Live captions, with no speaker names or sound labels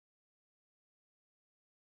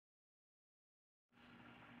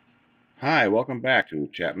Hi, welcome back to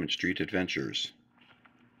Chapman Street Adventures.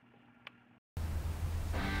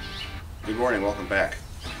 Good morning, welcome back.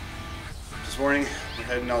 This morning we're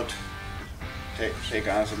heading out to take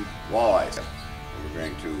on some walleyes. We're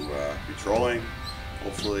going to be trolling.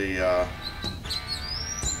 Hopefully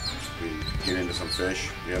we get into some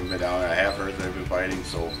fish. We haven't been down there. I have heard they've been biting,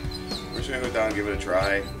 so we're just going to go down and give it a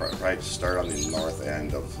try. Probably just start on the north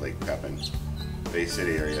end of Lake Pepin, Bay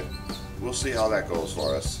City area. We'll see how that goes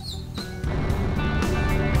for us.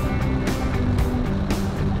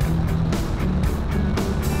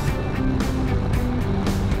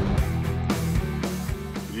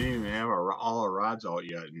 All our rods out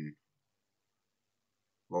yet, and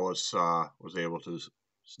Lois was able to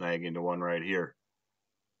snag into one right here.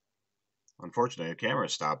 Unfortunately, the camera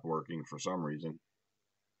stopped working for some reason,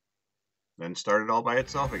 then started all by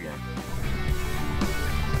itself again.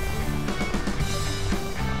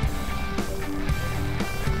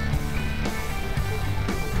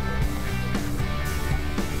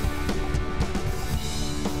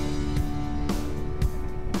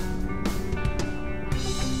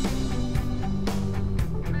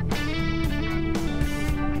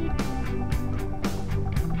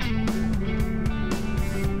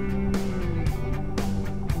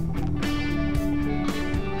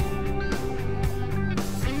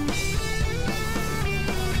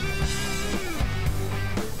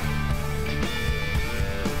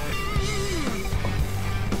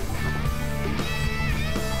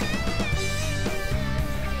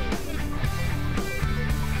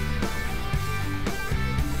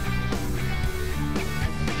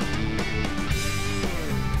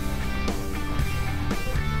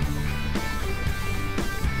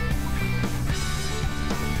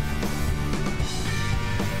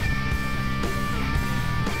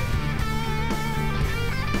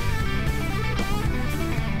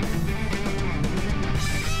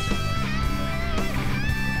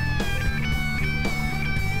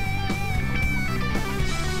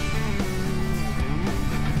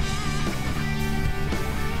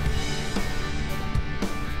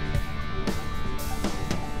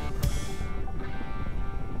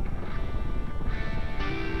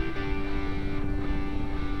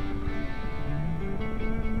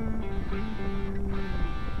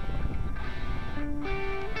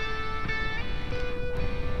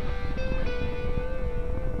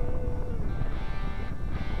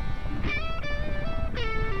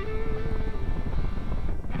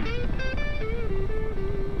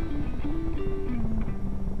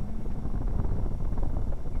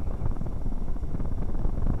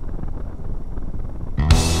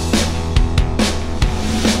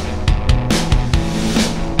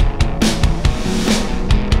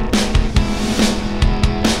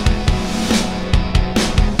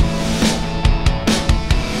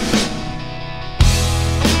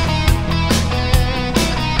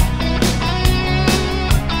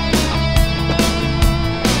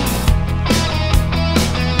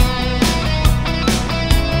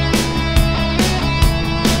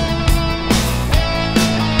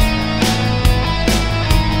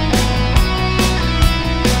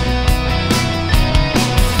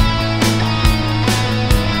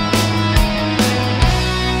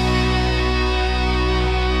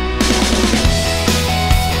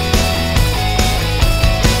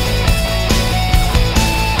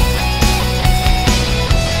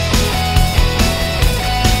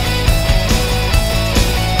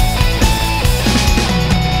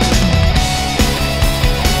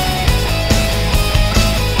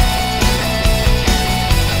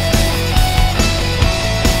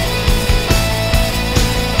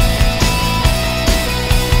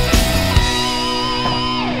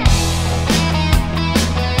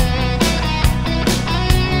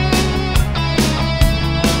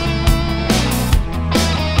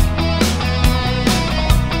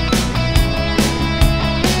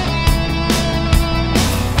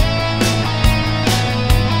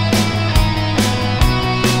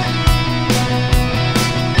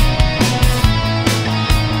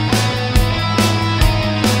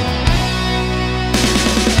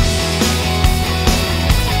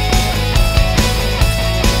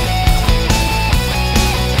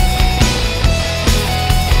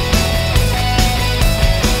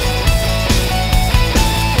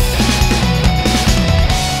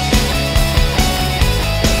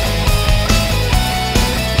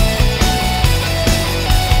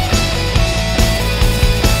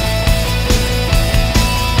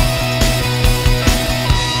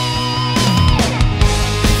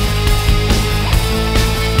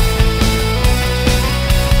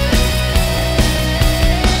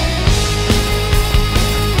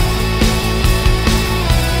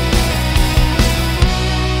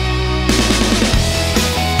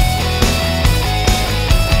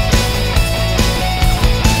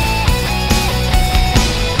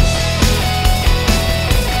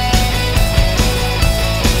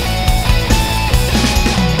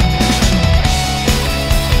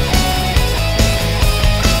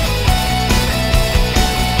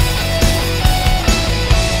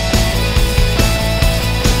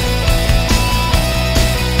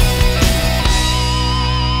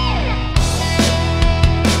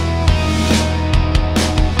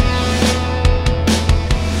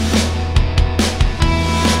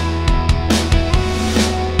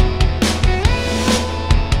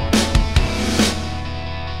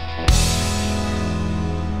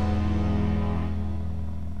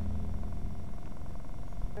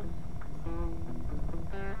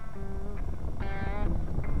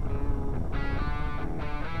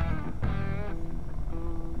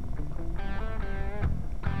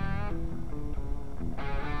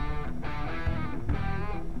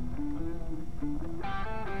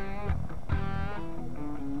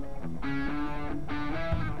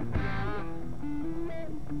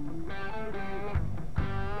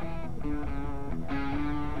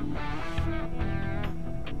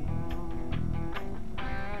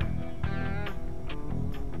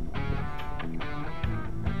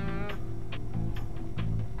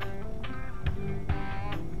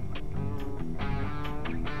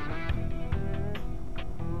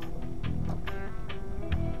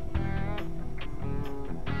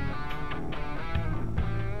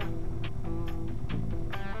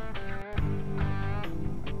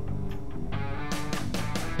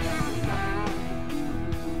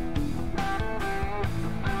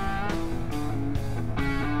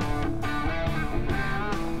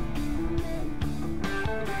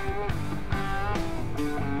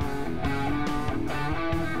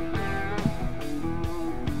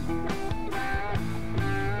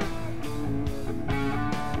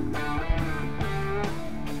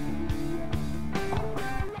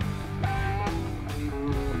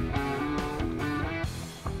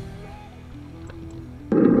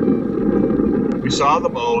 saw the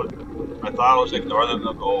boat. I thought I was ignoring them,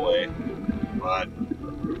 they'll go away. But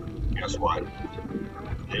guess what?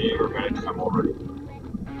 They were going to come over and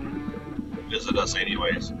visit us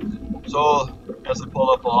anyways. So as they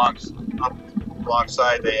pulled up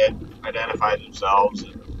alongside, they had identified themselves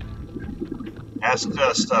and asked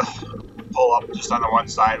us to pull up just on the one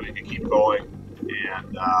side. We could keep going.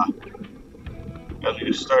 And as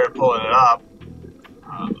we started pulling it up,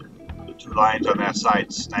 the two lines on that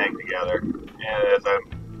side snagged together. And as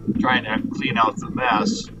I'm trying to clean out the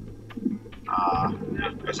mess, I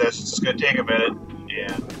said, it's just going to take a minute. And he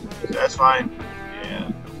said, that's fine.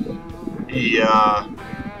 And he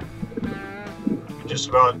just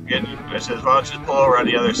about getting, I said, well, just pull over on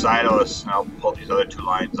the other side of us, and I'll pull these other two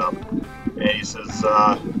lines up. And he says,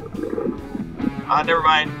 never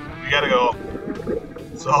mind, we gotta go.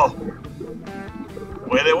 So,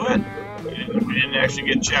 away they went. We didn't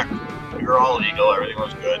actually get checked. We were all legal, everything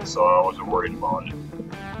was good, so I wasn't worried about it.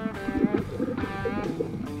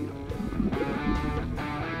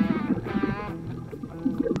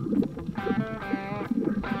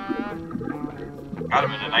 Got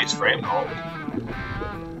him in a nice frame though.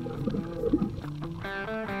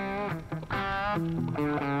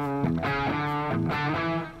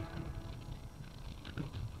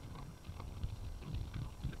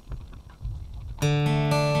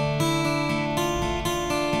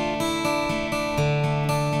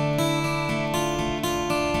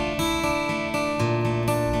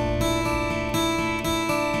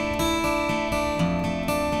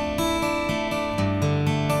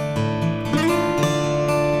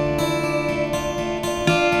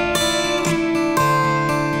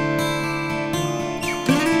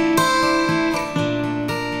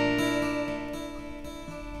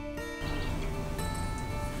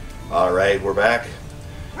 Alright, we're back.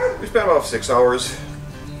 We spent about 6 hours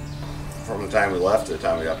from the time we left to the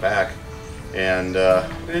time we got back, and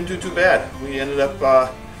we didn't do too bad. We ended up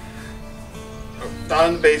down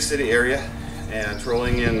in the Bay City area and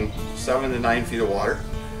trolling in 7 to 9 feet of water,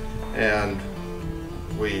 and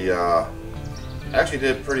we actually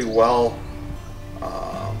did pretty well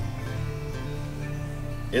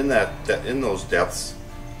in those depths.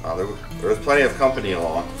 There was plenty of company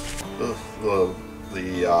along. The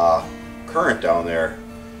current down there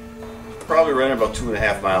probably ran about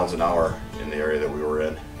 2.5 miles an hour in the area that we were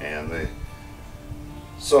in, and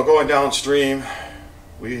so going downstream,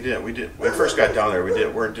 when we first got down there, we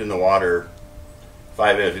weren't in the water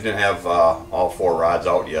 5 minutes. We didn't have all 4 rods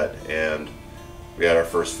out yet, and we had our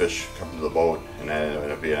first fish come to the boat, and that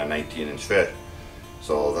ended up being a 19-inch fish.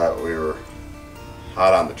 So that we were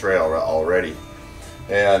hot on the trail already,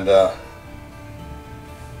 and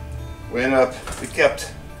we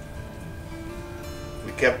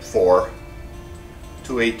kept 4,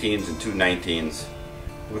 2 18s and 2 19s.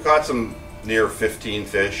 We caught some near 15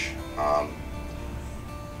 fish.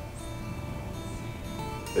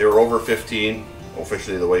 They were over 15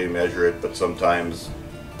 officially the way you measure it, but sometimes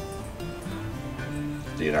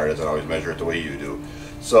DNR doesn't always measure it the way you do.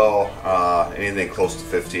 So anything close to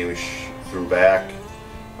 15 we threw back,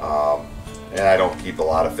 and I don't keep a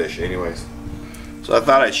lot of fish anyways. So I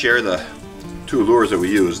thought I'd share the 2 lures that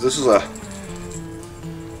we use. This is a,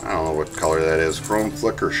 I don't know what color that is, chrome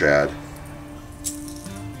flicker shad,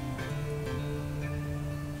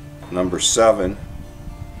 number 7.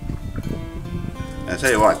 And I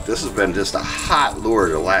tell you what, this has been just a hot lure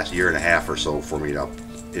the last 1.5 years or so for me up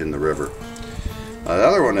in the river. The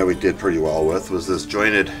other one that we did pretty well with was this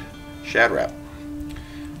jointed shad wrap,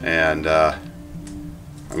 and I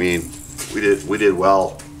mean, we did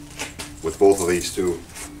well with both of these two.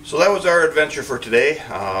 So that was our adventure for today.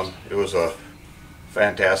 It was a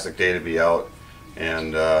fantastic day to be out,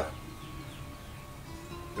 and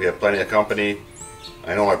we have plenty of company.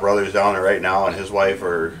 I know my brother's down there right now, and his wife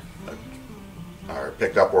are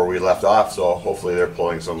picked up where we left off, so hopefully they're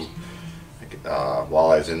pulling some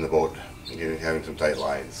walleyes in the boat and having some tight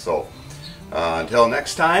lines. So until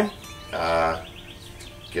next time,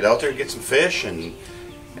 get out there and get some fish, and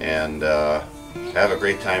have a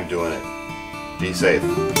great time doing it. Be safe.